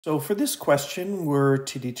So for this question, we're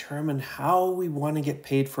to determine how we want to get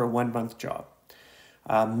paid for a 1 month job.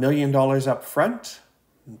 $1 million up front,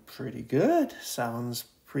 pretty good. Sounds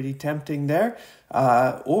pretty tempting there.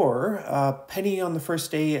 Or a penny on the first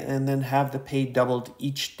day and then have the pay doubled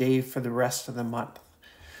each day for the rest of the month.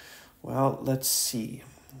 Well, let's see.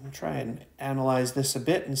 I'll try and analyze this a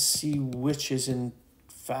bit and see which is in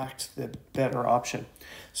fact the better option.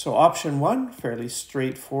 So option one, fairly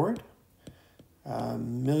straightforward. $1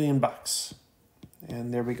 million.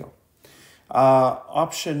 And there we go.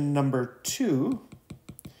 Option number two,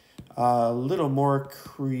 a little more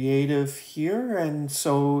creative here. And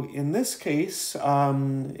so in this case,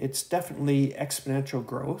 it's definitely exponential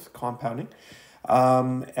growth, compounding.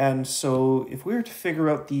 And so if we were to figure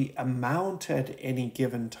out the amount at any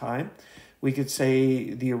given time, we could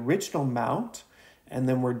say the original amount, and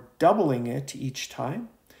then we're doubling it each time.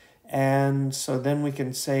 And so then we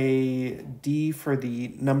can say D for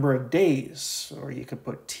the number of days, or you could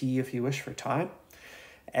put T if you wish for time.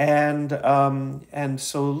 And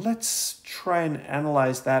so let's try and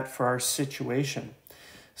analyze that for our situation.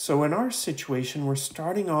 So in our situation, we're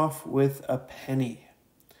starting off with a penny.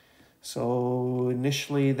 So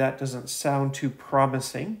initially that doesn't sound too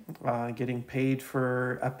promising, getting paid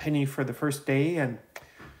for a penny for the first day and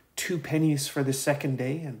 2 pennies for the second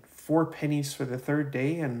day and 4 pennies for the third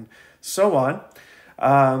day and so on.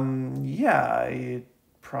 Yeah, it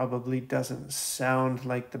probably doesn't sound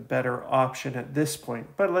like the better option at this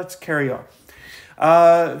point, but let's carry on.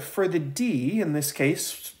 For the D, in this case,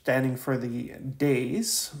 standing for the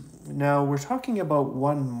days, now we're talking about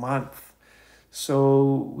 1 month.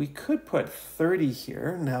 So we could put 30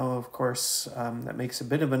 here. Now, of course, that makes a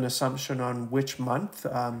bit of an assumption on which month.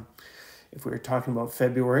 If we were talking about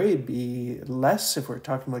February, it'd be less. If we're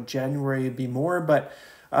talking about January, it'd be more. But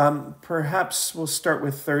perhaps we'll start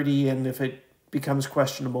with 30, and if it becomes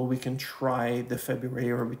questionable, we can try the February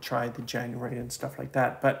or we try the January and stuff like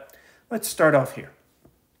that. But let's start off here.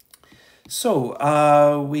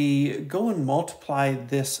 So we go and multiply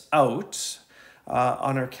this out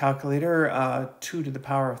on our calculator, 2 to the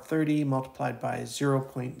power of 30 multiplied by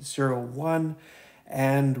 0.01,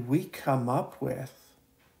 and we come up with,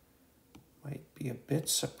 might be a bit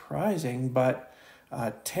surprising, but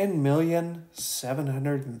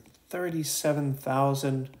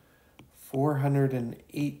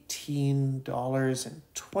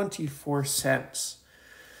 $10,737,418.24.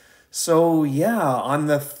 So yeah, on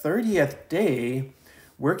the 30th day,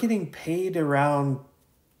 we're getting paid around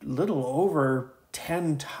little over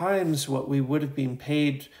 10 times what we would have been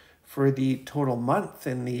paid for the total month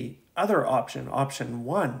in the other option, option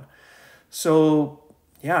one. So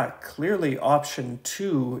yeah, clearly option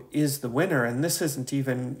two is the winner, and this isn't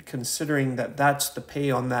even considering that that's the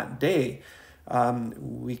pay on that day.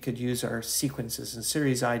 We could use our sequences and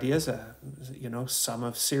series ideas, sum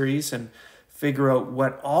of series, and figure out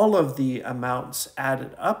what all of the amounts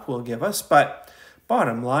added up will give us. But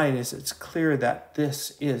bottom line is it's clear that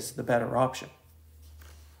this is the better option.